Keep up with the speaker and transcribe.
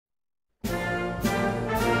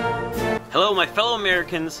Hello, my fellow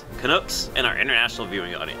Americans, Canucks, and our international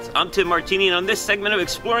viewing audience. I'm Tim Martini, and on this segment of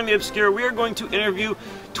Exploring the Obscure, we are going to interview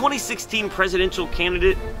 2016 presidential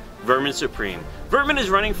candidate Vermin Supreme. Vermin is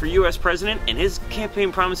running for U.S. president, and his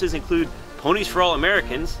campaign promises include ponies for all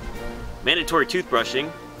Americans, mandatory toothbrushing,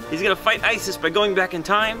 he's going to fight ISIS by going back in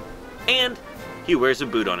time, and he wears a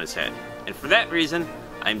boot on his head. And for that reason,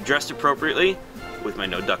 I'm dressed appropriately with my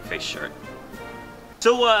no duck face shirt.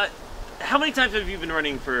 So, how many times have you been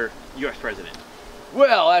running for U.S. president?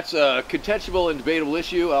 Well, that's a contestable and debatable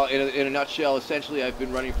issue. In a nutshell, essentially, I've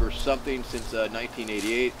been running for something since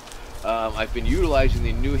 1988. I've been utilizing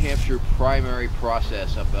the New Hampshire primary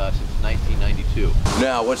process since 1992.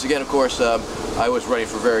 Now, once again, of course, I was running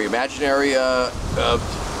for very imaginary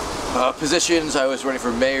positions. I was running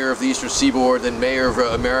for mayor of the Eastern Seaboard, then mayor of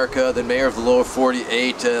America, then mayor of the Lower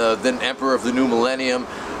 48, then emperor of the new millennium.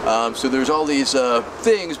 So there's all these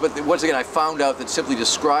things, but once again I found out that simply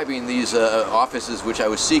describing these offices which I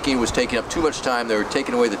was seeking was taking up too much time. They were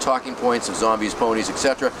taking away the talking points of zombies, ponies,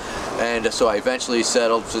 etc. And so I eventually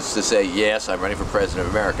settled just to say, yes, I'm running for President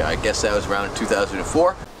of America. I guess that was around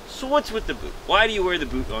 2004. So what's with the boot? Why do you wear the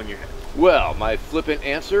boot on your head? Well, my flippant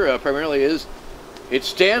answer primarily is, it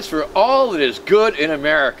stands for all that is good in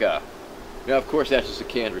America. Now, of course, that's just a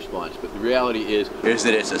canned response, but the reality is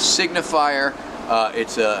that it's a signifier.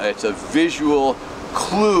 It's a visual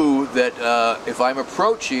clue that if I'm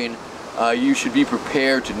approaching, you should be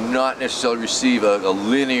prepared to not necessarily receive a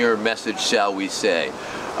linear message, shall we say.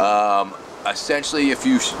 Essentially, if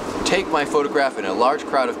you take my photograph in a large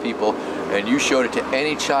crowd of people and you showed it to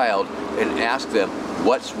any child and ask them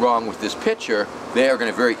what's wrong with this picture, they are going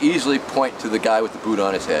to very easily point to the guy with the boot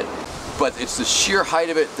on his head. But it's the sheer height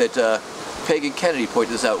of it that Pagan Kennedy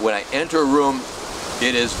pointed this out. When I enter a room,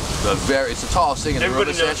 it's the tallest thing in the room,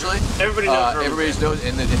 essentially. Everybody knows. Everybody knows,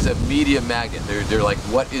 and it's a media magnet. They're like,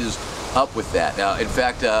 what is up with that? Now, in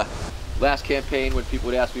fact, last campaign, when people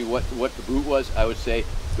would ask me what the boot was, I would say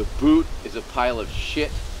the boot is a pile of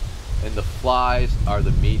shit, and the flies are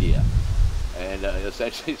the media. And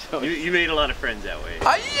essentially, so you made a lot of friends that way.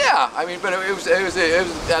 Yeah, I mean, but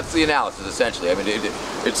that's the analysis essentially. I mean,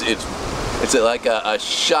 it's like a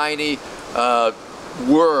shiny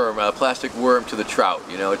worm, a plastic worm to the trout.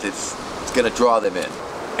 You know, it's going to draw them in.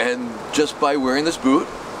 And just by wearing this boot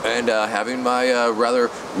and having my rather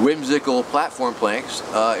whimsical platform planks,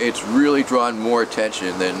 it's really drawn more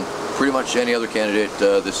attention than pretty much any other candidate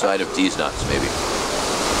this side of D's nuts, maybe.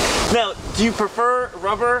 Now, do you prefer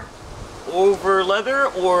rubber over leather,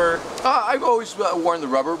 or? I've always worn the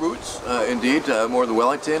rubber boots, indeed, more the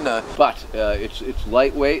Wellington. But it's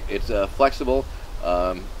lightweight, it's flexible,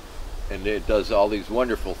 and it does all these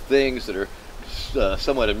wonderful things that are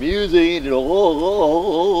somewhat amusing. You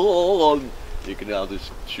can now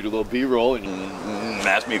just shoot a little B-roll and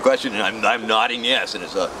ask me a question, and I'm nodding yes, and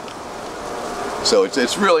so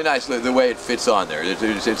it's really nice the way it fits on there.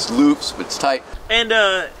 It's loose, but it's tight. And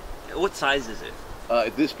what size is it?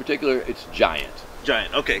 This particular, it's giant.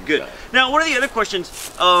 Giant, okay, good. Giant. Now, one of the other questions,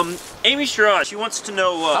 Amy Sherrod, she wants to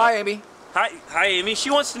know... Hi, Amy. Hi, Amy. She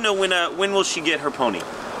wants to know when will she get her pony?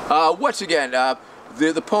 Once again,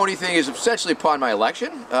 the pony thing is essentially upon my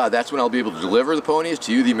election. That's when I'll be able to deliver the ponies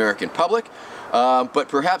to you, the American public. But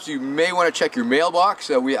perhaps you may want to check your mailbox.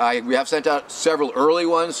 We have sent out several early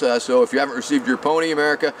ones, so if you haven't received your pony,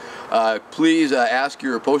 America, please ask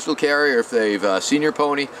your postal carrier if they've seen your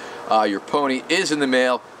pony. Your pony is in the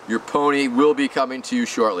mail. Your pony will be coming to you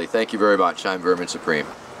shortly. Thank you very much. I'm Vermin Supreme.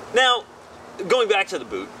 Now, going back to the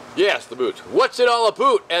boot. Yes, the boot. What's it all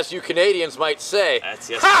about, as you Canadians might say? That's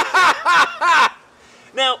yes.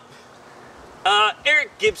 Now,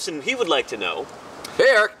 Eric Gibson, he would like to know. Hey,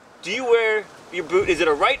 Eric. Do you wear your boot? Is it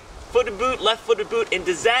a right-footed boot, left-footed boot, and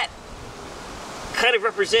does that kind of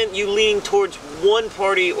represent you leaning towards one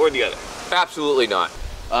party or the other? Absolutely not.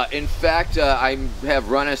 In fact, I have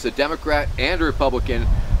run as a Democrat and a Republican.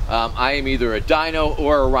 I am either a dino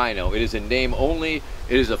or a rhino. It is a name only.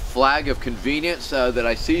 It is a flag of convenience that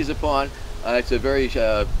I seize upon. It's a very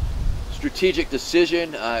strategic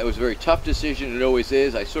decision. It was a very tough decision. It always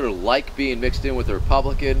is. I sort of like being mixed in with the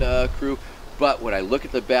Republican crew. But when I look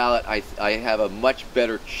at the ballot, I have a much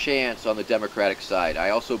better chance on the Democratic side.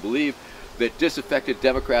 I also believe that disaffected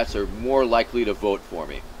Democrats are more likely to vote for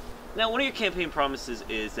me. Now, one of your campaign promises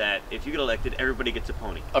is that if you get elected, everybody gets a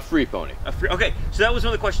pony. A free pony. Okay, so that was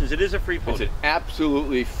one of the questions. It is a free pony. It's an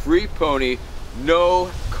absolutely free pony, no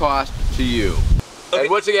cost to you. Okay. And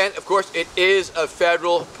once again, of course, it is a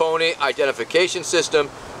federal pony identification system.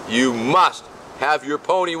 You must have your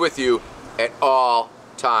pony with you at all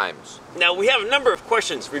times. Now, we have a number of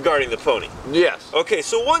questions regarding the pony. Yes. Okay,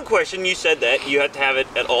 so one question, you said that you have to have it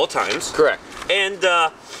at all times. Correct. And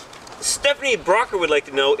Stephanie Brocker would like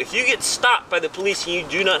to know, if you get stopped by the police and you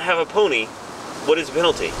do not have a pony, what is the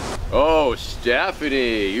penalty? Oh,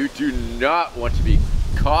 Stephanie, you do not want to be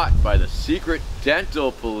caught by the secret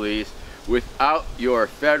dental police without your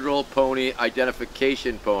federal pony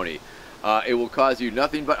identification pony. It will cause you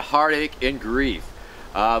nothing but heartache and grief.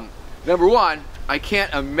 Number one, I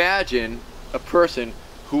can't imagine a person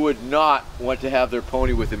who would not want to have their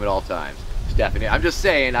pony with them at all times. Stephanie, I'm just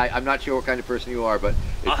saying, I'm not sure what kind of person you are, but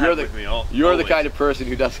if you're the kind of person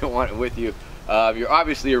who doesn't want it with you, you're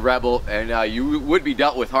obviously a rebel, and you would be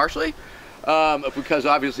dealt with harshly, because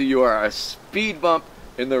obviously you are a speed bump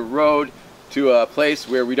in the road to a place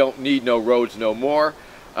where we don't need no roads no more.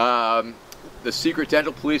 The secret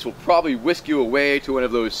dental police will probably whisk you away to one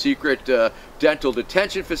of those secret dental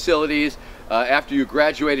detention facilities. After you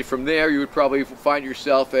graduated from there, you would probably find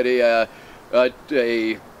yourself at a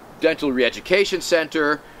dental re-education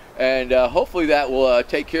center, and hopefully that will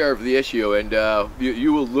take care of the issue, and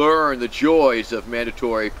you will learn the joys of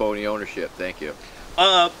mandatory pony ownership. Thank you.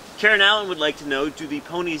 Karen Allen would like to know, do the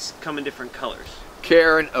ponies come in different colors?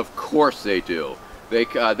 Karen, of course they do.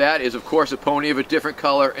 That is, of course, a pony of a different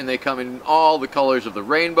color, and they come in all the colors of the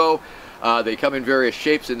rainbow. They come in various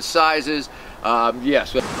shapes and sizes.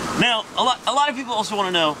 Yes. Now, a lot of people also want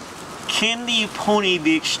to know, can the pony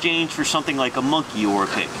be exchanged for something like a monkey or a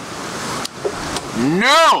pig?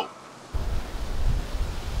 No!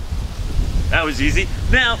 That was easy.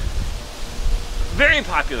 Now, very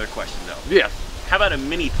popular question though. Yes. How about a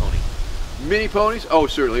mini pony? Mini ponies? Oh,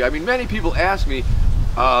 certainly. I mean, many people ask me,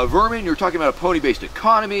 Vermin, you're talking about a pony-based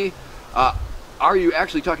economy. Are you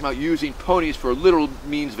actually talking about using ponies for literal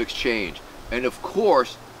means of exchange? And of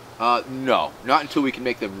course, no. Not until we can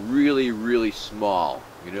make them really, really small.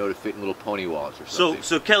 You know, to fit in little pony wallets or something.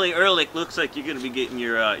 So Kelly Ehrlich, looks like you're going to be getting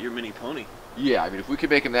your mini pony. Yeah, I mean, if we could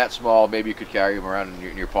make them that small, maybe you could carry them around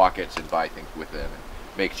in your pockets and buy things with them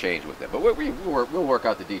and make change with them. But we'll work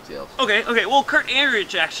out the details. Okay. Well, Kurt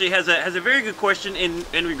Anrich actually has a very good question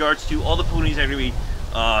in regards to all the ponies that are going to be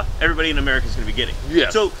everybody in America is going to be getting. Yeah.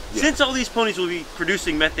 So since all these ponies will be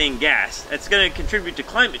producing methane gas, that's going to contribute to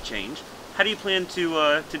climate change. How do you plan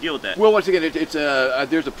to deal with that? Well, once again,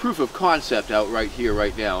 there's a proof of concept out right here,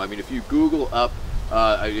 right now. I mean, if you Google up,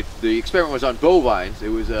 the experiment was on bovines. It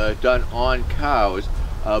was done on cows,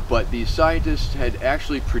 but the scientists had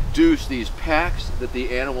actually produced these packs that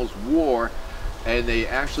the animals wore, and they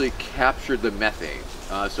actually captured the methane.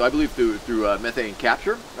 So I believe through methane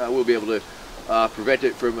capture, we'll be able to prevent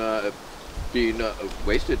it from being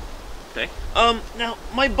wasted. Okay. Now,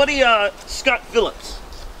 my buddy Scott Phillips.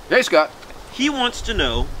 Hey, Scott. He wants to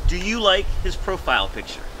know, do you like his profile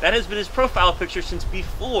picture? That has been his profile picture since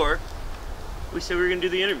before we said we were going to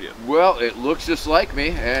do the interview. Well, it looks just like me,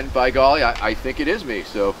 and by golly, I think it is me.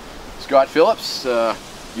 So, Scott Phillips,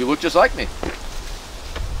 you look just like me.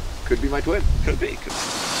 Could be my twin. Could be.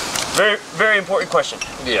 Very, very important question.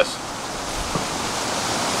 Yes.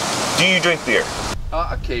 Do you drink beer?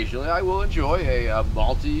 Occasionally, I will enjoy a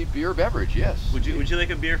malty beer beverage. Yes. Would you like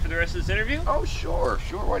a beer for the rest of this interview? Oh, sure.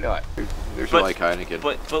 Why not? There's like Heineken.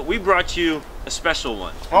 But we brought you a special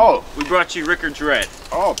one. Oh. We brought you Rickard's Red.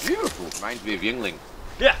 Oh, beautiful. Reminds me of Yingling.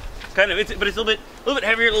 Yeah, kind of. But it's a little bit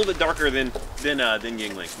heavier, a little bit darker than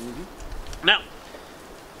Yingling. Mm-hmm. Now,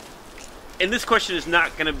 and this question is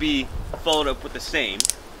not going to be followed up with the same.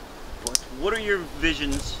 But what are your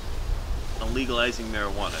visions on legalizing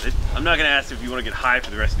marijuana? I'm not going to ask if you want to get high for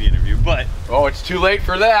the rest of the interview, but... Oh, it's too late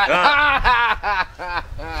for that!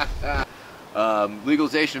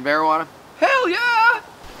 Legalization of marijuana? Hell yeah!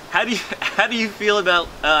 How do you feel about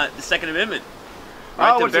the Second Amendment?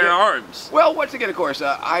 Right to bear arms. Well, once again, of course,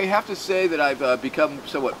 I have to say that I've become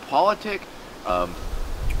somewhat politic.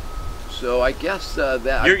 So I guess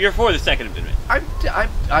that... You're for the Second Amendment?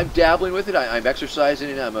 I'm dabbling with it. I'm exercising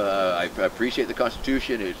it. I appreciate the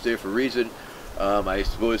Constitution. It's there for a reason. I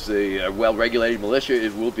suppose the well-regulated militia,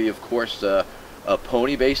 it will be, of course, a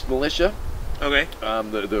pony-based militia. Okay.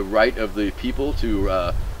 The right of the people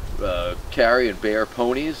to carry and bear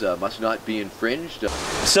ponies must not be infringed.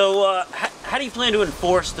 So how do you plan to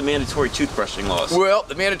enforce the mandatory toothbrushing laws? Well,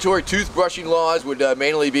 the mandatory toothbrushing laws would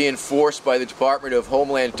mainly be enforced by the Department of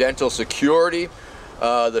Homeland Dental Security,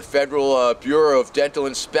 the Federal Bureau of Dental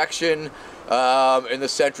Inspection, and the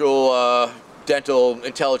Central Dental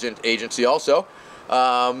Intelligence Agency also.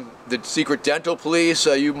 The secret dental police,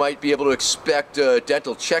 you might be able to expect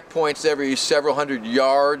dental checkpoints every several hundred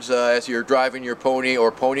yards as you're driving your pony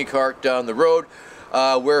or pony cart down the road.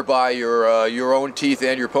 whereby your own teeth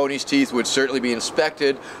and your pony's teeth would certainly be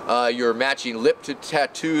inspected. Your matching lip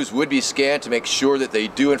tattoos would be scanned to make sure that they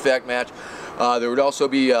do in fact match. There would also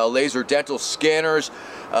be laser dental scanners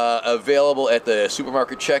available at the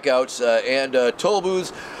supermarket checkouts and toll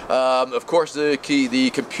booths. Of course,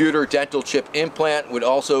 the computer dental chip implant would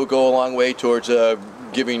also go a long way towards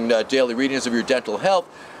giving daily readings of your dental health,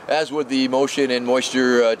 as would the motion and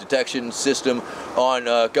moisture detection system on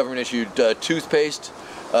government-issued toothpaste,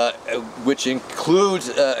 which includes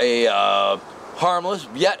a harmless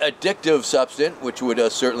yet addictive substance, which would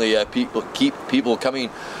certainly keep people coming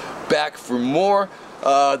back for more.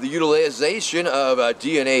 The utilization of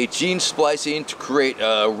DNA gene splicing to create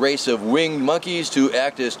a race of winged monkeys to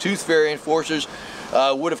act as tooth fairy enforcers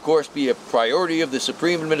would of course be a priority of the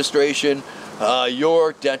Supreme administration.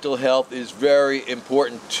 Your dental health is very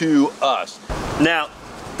important to us. Now,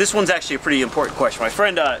 this one's actually a pretty important question. My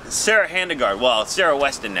friend Sarah Handegard, well, Sarah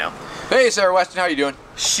Weston now. Hey Sarah Weston, how you doing?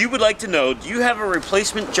 She would like to know, do you have a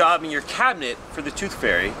replacement job in your cabinet for the tooth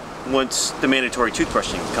fairy once the mandatory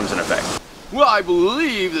toothbrushing comes in effect? Well, I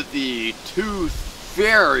believe that the tooth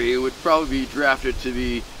fairy would probably be drafted to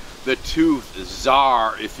be the tooth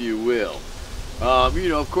czar, if you will. You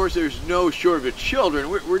know, of course, there's no shortage of children.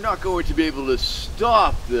 We're not going to be able to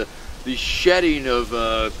stop the shedding of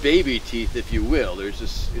baby teeth, if you will.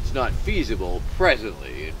 It's not feasible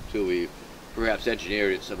presently until we perhaps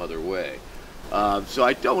engineered it some other way. So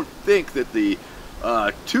I don't think that the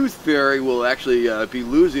tooth fairy will actually be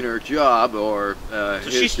losing her job, or so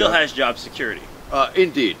she still has job security.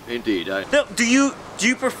 Indeed. Now, do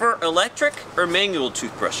you prefer electric or manual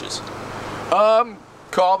toothbrushes?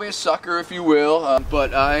 Call me a sucker if you will,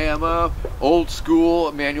 but I am a old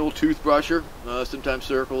school manual toothbrusher. Sometimes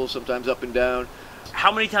circles, sometimes up and down.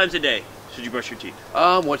 How many times a day should you brush your teeth?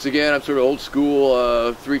 Once again, I'm sort of old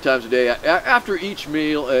school, 3 times a day, after each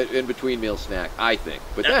meal, in between meal snack, I think.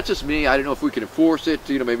 But that's just me. I don't know if we can enforce it.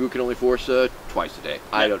 You know, maybe we can only force twice a day.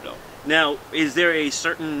 I don't know. Now, is there a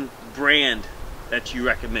certain brand that you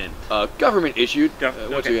recommend? Government issued.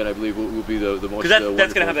 Once again, I believe will be the most. Because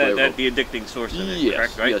that's going to have the addicting source in it,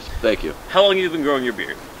 correct? Right? Yes. Thank you. How long have you been growing your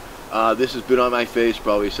beard? This has been on my face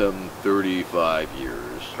probably some 35 years.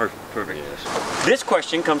 Perfect. Yes. This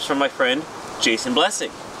question comes from my friend Jason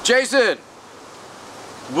Blessing. Jason!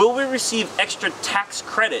 Will we receive extra tax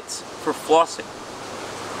credits for flossing?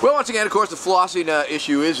 Well, once again, of course, the flossing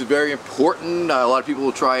issue is very important. A lot of people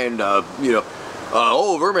will try and, you know,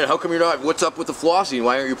 oh, Vermin, how come you're not, what's up with the flossing?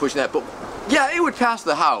 Why aren't you pushing that? But yeah, it would pass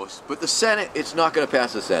the House, but the Senate, it's not going to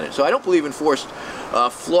pass the Senate. So I don't believe enforced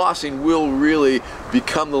flossing will really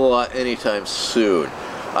become the law anytime soon.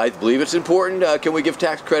 I believe it's important. Can we give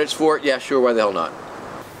tax credits for it? Yeah, sure, why the hell not?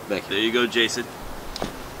 Thank you. There you go, Jason.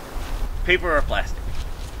 Paper or plastic?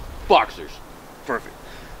 Boxers. Perfect.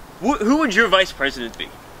 Who would your vice president be?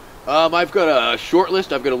 I've got a short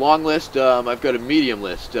list, I've got a long list, I've got a medium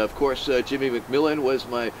list. Of course, Jimmy McMillan was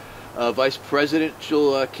my vice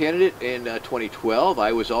presidential candidate in 2012.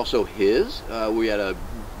 I was also his. We had a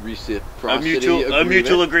reciprocity agreement. A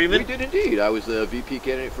mutual agreement? We did indeed. I was the VP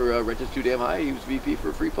candidate for Rent is Too Damn High. He was VP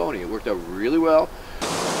for Free Pony. It worked out really well.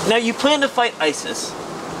 Now, you plan to fight ISIS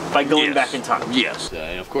by going back in time? Yes.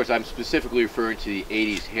 And of course, I'm specifically referring to the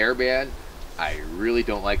 80s hair band. I really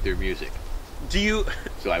don't like their music. Do you?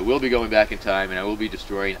 So I will be going back in time, and I will be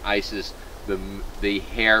destroying ISIS, the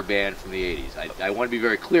hair band from the 80s. I want to be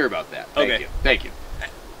very clear about that. Thank you.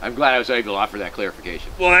 I'm glad I was able to offer that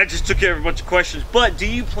clarification. Well, that just took care of a bunch of questions. But do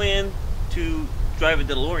you plan to drive a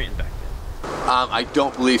DeLorean back then? I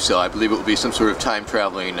don't believe so. I believe it will be some sort of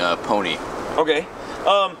time-traveling pony. Okay.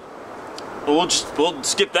 Well, we'll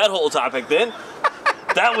skip that whole topic then.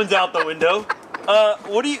 That one's out the window.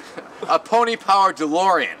 What do you? A pony-powered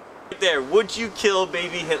DeLorean. There, would you kill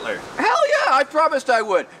baby Hitler? Hell yeah, I promised I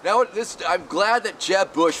would. Now, I'm glad that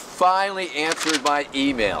Jeb Bush finally answered my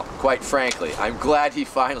email, quite frankly. I'm glad he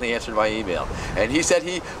finally answered my email. And he said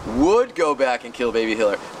he would go back and kill baby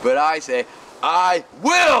Hitler. But I say, I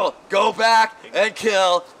will go back and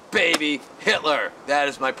kill baby Hitler. That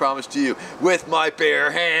is my promise to you, with my bare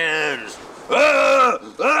hands.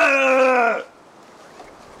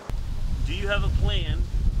 Do you have a plan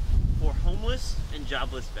for homeless and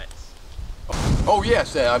jobless vets? Oh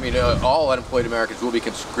yes, I mean all unemployed Americans will be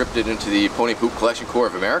conscripted into the Pony Poop Collection Corps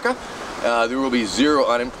of America. There will be zero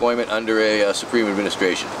unemployment under a Supreme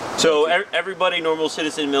administration. So everybody, normal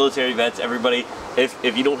citizen, military vets, everybody,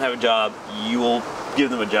 if you don't have a job, you will give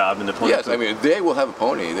them a job in the pony. Yes, I mean they will have a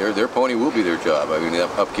pony. Their pony will be their job. I mean the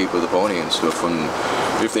upkeep of the pony and stuff. And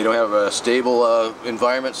if they don't have a stable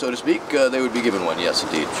environment, so to speak, they would be given one. Yes,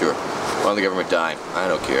 indeed, sure. On the government dime. I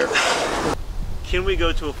don't care. can we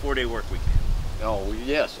go to a 4-day work week? Oh,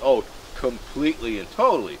 yes. Oh, completely and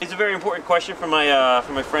totally. It's a very important question from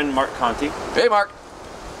my friend Mark Conti. Hey, Mark.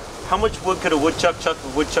 How much wood could a woodchuck chuck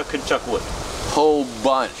if a woodchuck could chuck wood? Whole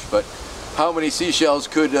bunch, but how many seashells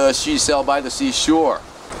could she sell by the seashore?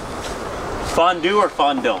 Fondue or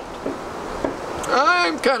fondant?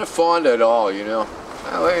 I'm kind of fond of it all, you know.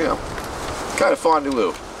 Kind of fond of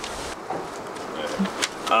Lou.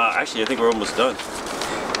 Actually, I think we're almost done.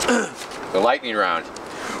 The lightning round.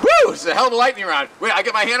 Woo! It's a hell of a lightning round. Wait, I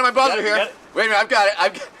got my hand on my buzzer here. Wait a minute, I've got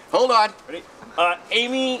it. Hold on. Ready?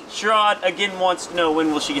 Amy Sherrod again wants to know,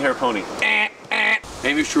 when will she get her pony?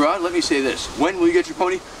 Amy Sherrod, let me say this. When will you get your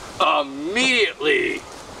pony? Immediately.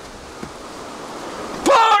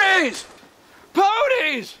 Ponies!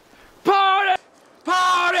 Ponies! Ponies!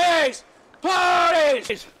 Ponies!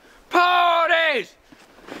 Ponies! Ponies!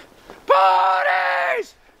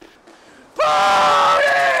 Ponies!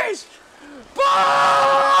 Ponies! Ponies!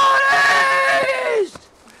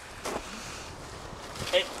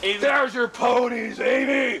 Amy, There's your ponies,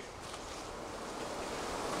 Amy!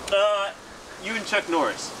 you and Chuck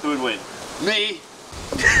Norris, who would win? Me?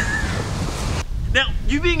 Now,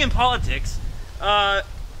 you being in politics, how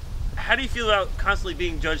do you feel about constantly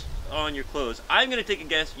being judged on your clothes? I'm going to take a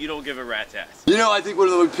guess you don't give a rat's ass. You know, I think one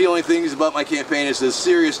of the appealing things about my campaign is the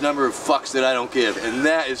serious number of fucks that I don't give, and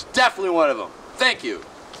that is definitely one of them. Thank you.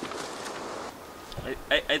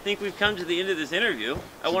 I think we've come to the end of this interview.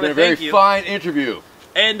 I It's want to been a thank very you. fine interview.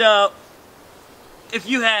 And if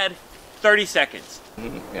you had 30 seconds,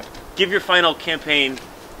 Yeah. give your final campaign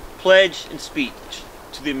pledge and speech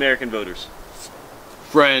to the American voters.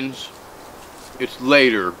 Friends, it's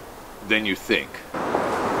later than you think.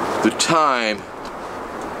 The time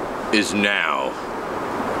is now.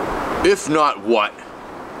 If not what,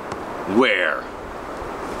 where?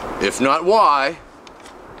 If not why,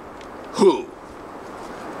 who?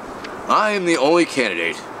 I am the only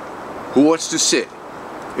candidate who wants to sit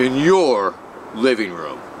in your living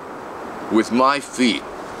room with my feet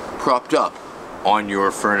propped up on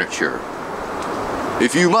your furniture.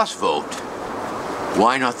 If you must vote,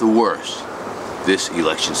 why not the worst this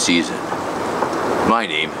election season? My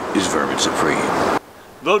name is Vermin Supreme.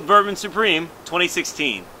 Vote Vermin Supreme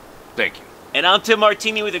 2016. Thank you. And I'm Tim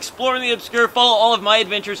Martini with Exploring the Obscure. Follow all of my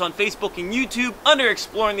adventures on Facebook and YouTube under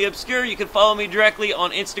Exploring the Obscure. You can follow me directly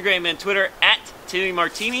on Instagram and Twitter at Timmy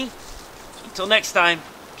Martini. So until next time,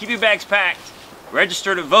 keep your bags packed,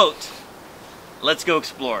 register to vote. Let's go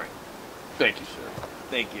exploring. Thank you, sir.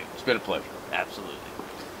 Thank you. It's been a pleasure. Absolutely.